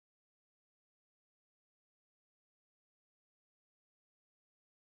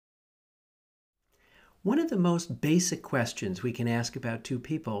One of the most basic questions we can ask about two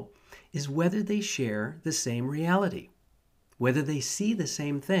people is whether they share the same reality, whether they see the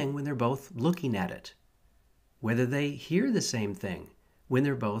same thing when they're both looking at it, whether they hear the same thing when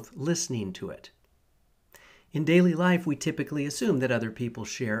they're both listening to it. In daily life, we typically assume that other people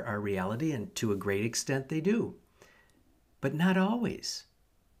share our reality, and to a great extent they do. But not always,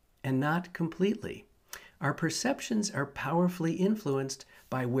 and not completely. Our perceptions are powerfully influenced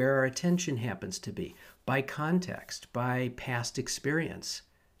by where our attention happens to be, by context, by past experience,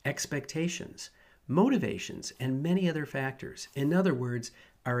 expectations, motivations, and many other factors. In other words,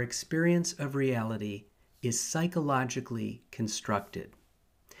 our experience of reality is psychologically constructed.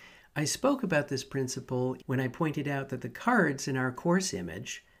 I spoke about this principle when I pointed out that the cards in our course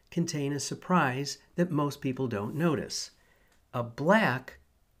image contain a surprise that most people don't notice. A black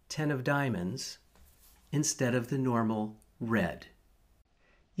 10 of diamonds instead of the normal red.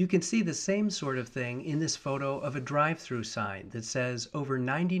 You can see the same sort of thing in this photo of a drive-through sign that says over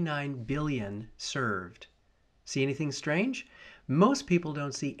 99 billion served. See anything strange? Most people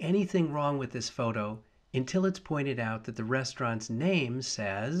don't see anything wrong with this photo until it's pointed out that the restaurant's name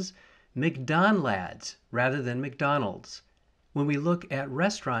says McDonald's rather than McDonald's. When we look at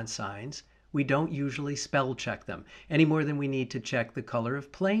restaurant signs, we don't usually spell check them any more than we need to check the color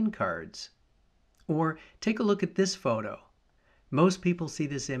of playing cards. Or take a look at this photo. Most people see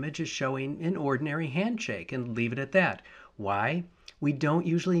this image as showing an ordinary handshake and leave it at that. Why? We don't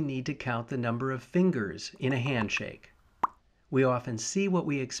usually need to count the number of fingers in a handshake. We often see what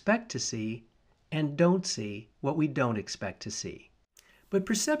we expect to see and don't see what we don't expect to see. But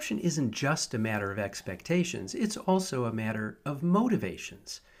perception isn't just a matter of expectations, it's also a matter of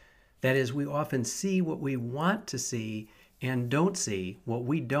motivations. That is, we often see what we want to see and don't see what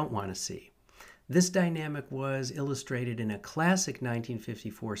we don't want to see. This dynamic was illustrated in a classic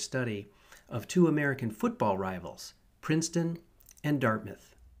 1954 study of two American football rivals, Princeton and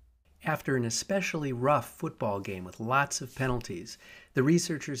Dartmouth. After an especially rough football game with lots of penalties, the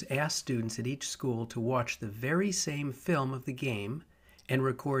researchers asked students at each school to watch the very same film of the game and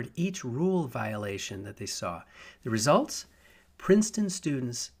record each rule violation that they saw. The results? Princeton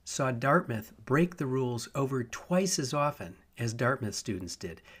students saw Dartmouth break the rules over twice as often as Dartmouth students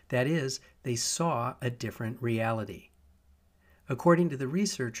did. That is, they saw a different reality. According to the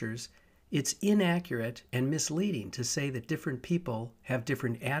researchers, it's inaccurate and misleading to say that different people have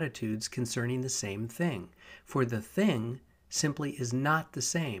different attitudes concerning the same thing, for the thing simply is not the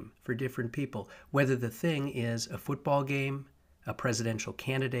same for different people, whether the thing is a football game, a presidential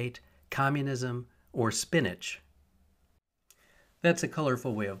candidate, communism, or spinach. That's a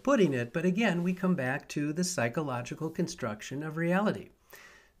colorful way of putting it, but again, we come back to the psychological construction of reality.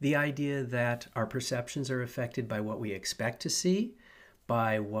 The idea that our perceptions are affected by what we expect to see,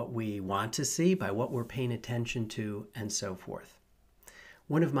 by what we want to see, by what we're paying attention to, and so forth.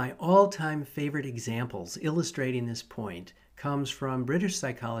 One of my all-time favorite examples illustrating this point comes from British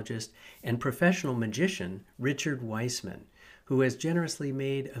psychologist and professional magician Richard Weissman, who has generously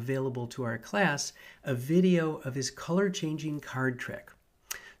made available to our class a video of his color-changing card trick.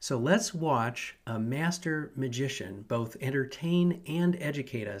 So let's watch a master magician both entertain and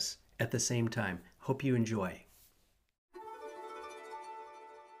educate us at the same time. Hope you enjoy.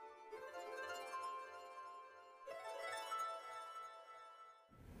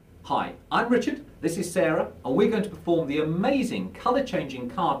 Hi, I'm Richard, this is Sarah, and we're going to perform the amazing colour-changing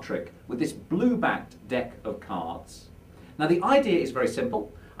card trick with this blue-backed deck of cards. Now the idea is very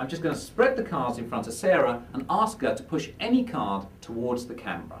simple. I'm just going to spread the cards in front of Sarah and ask her to push any card towards the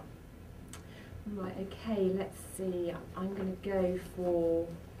camera. Right, okay, let's see. I'm going to go for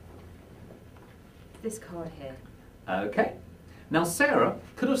this card here. Okay. Now Sarah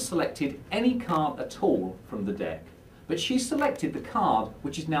could have selected any card at all from the deck, but she selected the card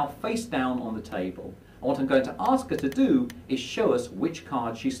which is now face down on the table. And what I'm going to ask her to do is show us which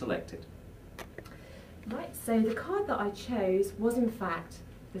card she selected. Right, so the card that I chose was in fact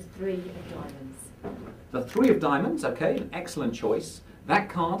the 3 of diamonds. The 3 of diamonds, okay, an excellent choice. That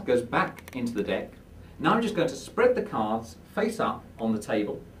card goes back into the deck. Now I'm just going to spread the cards face up on the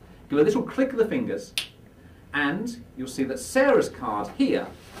table, give a little click of the fingers, and you'll see that Sarah's card here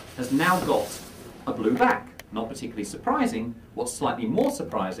has now got a blue back. Not particularly surprising. What's slightly more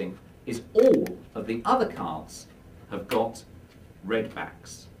surprising is all of the other cards have got red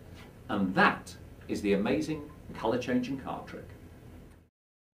backs. And that is the amazing colour-changing card trick.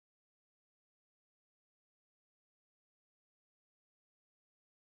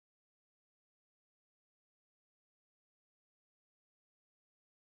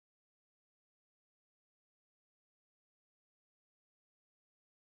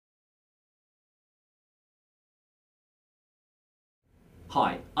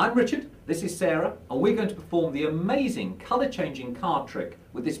 Hi, I'm Richard, this is Sarah, and we're going to perform the amazing colour-changing card trick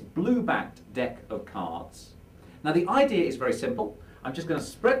with this blue-backed deck of cards. Now the idea is very simple. I'm just going to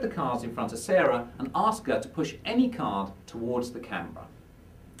spread the cards in front of Sarah and ask her to push any card towards the camera.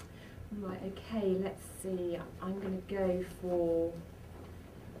 Right, okay, let's see. I'm going to go for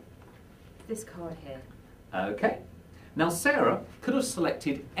this card here. Okay. Now Sarah could have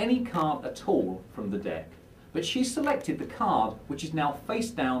selected any card at all from the deck, but she selected the card which is now face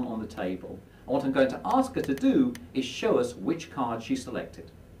down on the table. And what I'm going to ask her to do is show us which card she selected.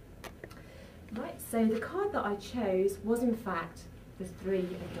 Right, so the card that I chose was in fact the 3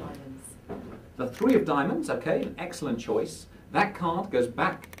 of diamonds. The 3 of diamonds, okay, an excellent choice. That card goes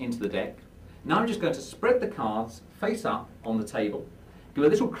back into the deck. Now I'm just going to spread the cards face up on the table, give a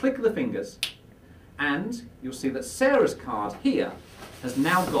little click of the fingers, and you'll see that Sarah's card here has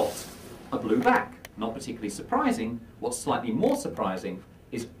now got a blue back. Not particularly surprising. What's slightly more surprising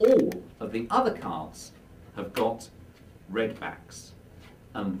is all of the other cards have got red backs.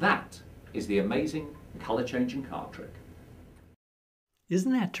 And that is the amazing colour-changing card trick.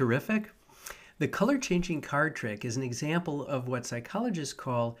 Isn't that terrific? The color-changing card trick is an example of what psychologists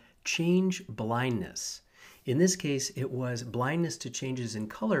call change blindness. In this case, it was blindness to changes in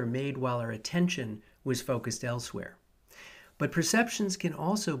color made while our attention was focused elsewhere. But perceptions can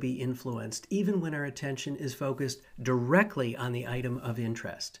also be influenced even when our attention is focused directly on the item of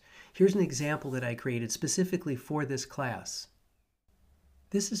interest. Here's an example that I created specifically for this class.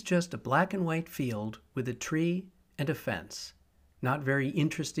 This is just a black and white field with a tree and a fence. Not very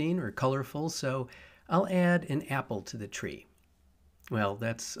interesting or colorful, so I'll add an apple to the tree. Well,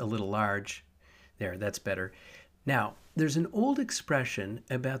 that's a little large. There, that's better. Now, there's an old expression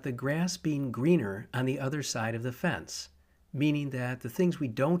about the grass being greener on the other side of the fence, meaning that the things we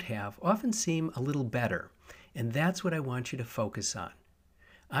don't have often seem a little better, and that's what I want you to focus on.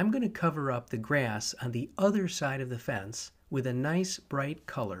 I'm going to cover up the grass on the other side of the fence with a nice bright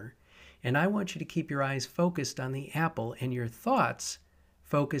color, and I want you to keep your eyes focused on the apple and your thoughts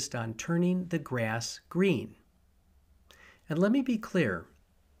focused on turning the grass green. And let me be clear,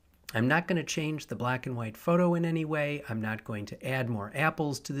 I'm not going to change the black and white photo in any way. I'm not going to add more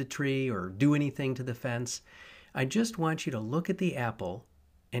apples to the tree or do anything to the fence. I just want you to look at the apple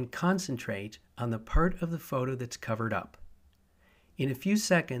and concentrate on the part of the photo that's covered up. In a few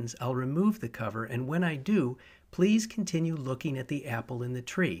seconds, I'll remove the cover, and when I do, please continue looking at the apple in the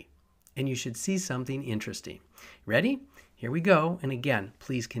tree, and you should see something interesting. Ready? Here we go. And again,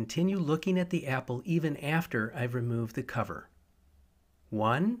 please continue looking at the apple even after I've removed the cover.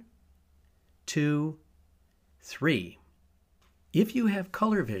 1, 2, 3. If you have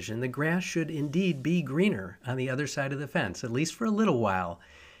color vision, the grass should indeed be greener on the other side of the fence, at least for a little while.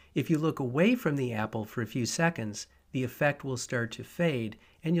 If you look away from the apple for a few seconds, the effect will start to fade,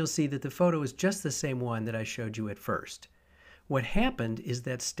 and you'll see that the photo is just the same one that I showed you at first. What happened is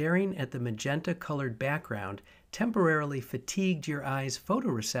that staring at the magenta-colored background temporarily fatigued your eye's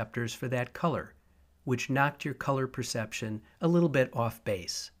photoreceptors for that color, which knocked your color perception a little bit off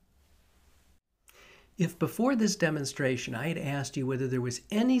base. If before this demonstration I had asked you whether there was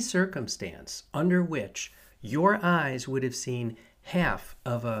any circumstance under which your eyes would have seen half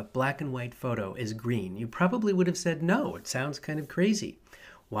of a black and white photo as green, you probably would have said no. It sounds kind of crazy.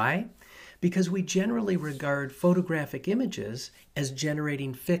 Why? Because we generally regard photographic images as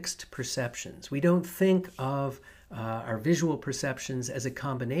generating fixed perceptions. We don't think of our visual perceptions as a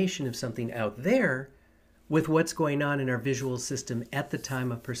combination of something out there with what's going on in our visual system at the time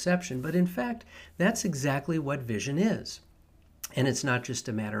of perception. But in fact, that's exactly what vision is. And it's not just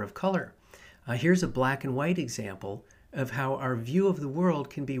a matter of color. Here's a black and white example of how our view of the world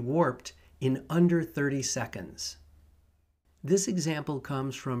can be warped in under 30 seconds. This example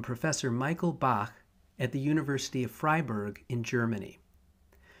comes from Professor Michael Bach at the University of Freiburg in Germany.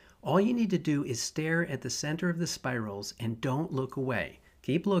 All you need to do is stare at the center of the spirals and don't look away.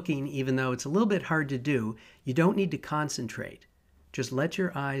 Keep looking, even though it's a little bit hard to do. You don't need to concentrate. Just let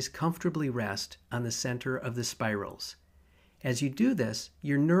your eyes comfortably rest on the center of the spirals. As you do this,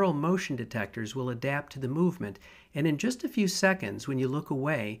 your neural motion detectors will adapt to the movement, and in just a few seconds, when you look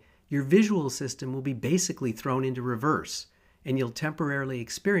away, your visual system will be basically thrown into reverse, and you'll temporarily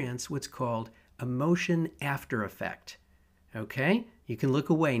experience what's called a motion after effect. Okay? You can look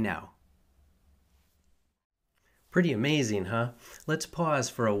away now. Pretty amazing, huh? Let's pause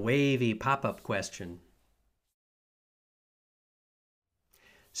for a wavy pop-up question.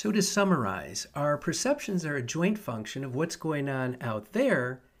 So to summarize, our perceptions are a joint function of what's going on out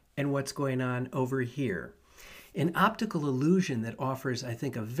there and what's going on over here. An optical illusion that offers, I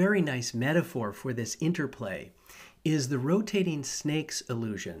think, a very nice metaphor for this interplay is the rotating snakes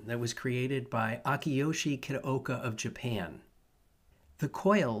illusion that was created by Akiyoshi Kitaoka of Japan. The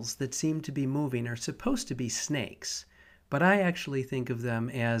coils that seem to be moving are supposed to be snakes, but I actually think of them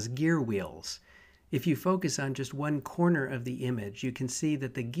as gear wheels. If you focus on just one corner of the image, you can see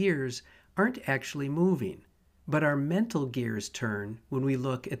that the gears aren't actually moving, but our mental gears turn when we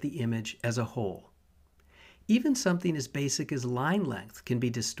look at the image as a whole. Even something as basic as line length can be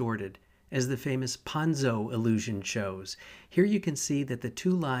distorted, as the famous Ponzo illusion shows. Here you can see that the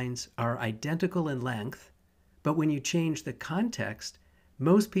two lines are identical in length, but when you change the context,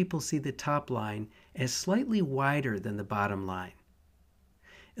 most people see the top line as slightly wider than the bottom line.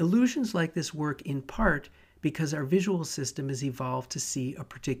 Illusions like this work in part because our visual system has evolved to see a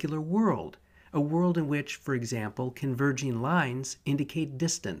particular world, a world in which, for example, converging lines indicate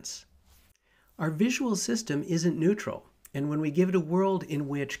distance. Our visual system isn't neutral, and when we give it a world in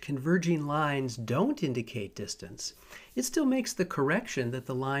which converging lines don't indicate distance, it still makes the correction that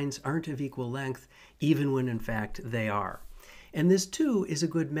the lines aren't of equal length, even when in fact they are. And this too is a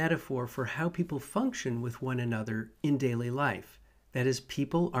good metaphor for how people function with one another in daily life. That is,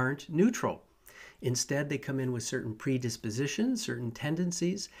 people aren't neutral. Instead, they come in with certain predispositions, certain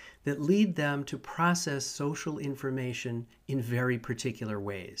tendencies that lead them to process social information in very particular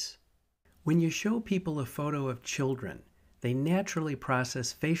ways. When you show people a photo of children, they naturally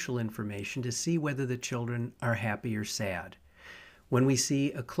process facial information to see whether the children are happy or sad. When we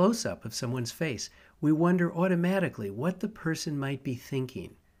see a close-up of someone's face, we wonder automatically what the person might be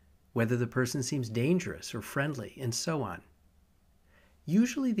thinking, whether the person seems dangerous or friendly, and so on.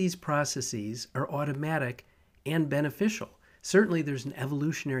 Usually these processes are automatic and beneficial. Certainly there's an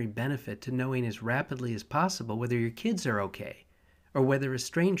evolutionary benefit to knowing as rapidly as possible whether your kids are okay, or whether a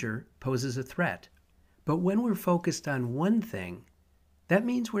stranger poses a threat. But when we're focused on one thing, that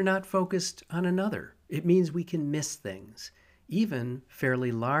means we're not focused on another. It means we can miss things, even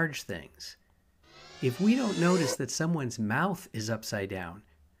fairly large things. If we don't notice that someone's mouth is upside down,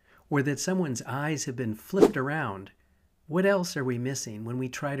 or that someone's eyes have been flipped around, what else are we missing when we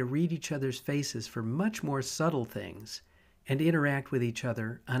try to read each other's faces for much more subtle things and interact with each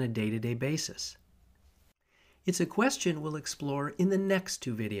other on a day-to-day basis? It's a question we'll explore in the next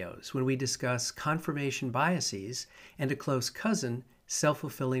two videos when we discuss confirmation biases and a close cousin,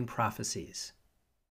 self-fulfilling prophecies.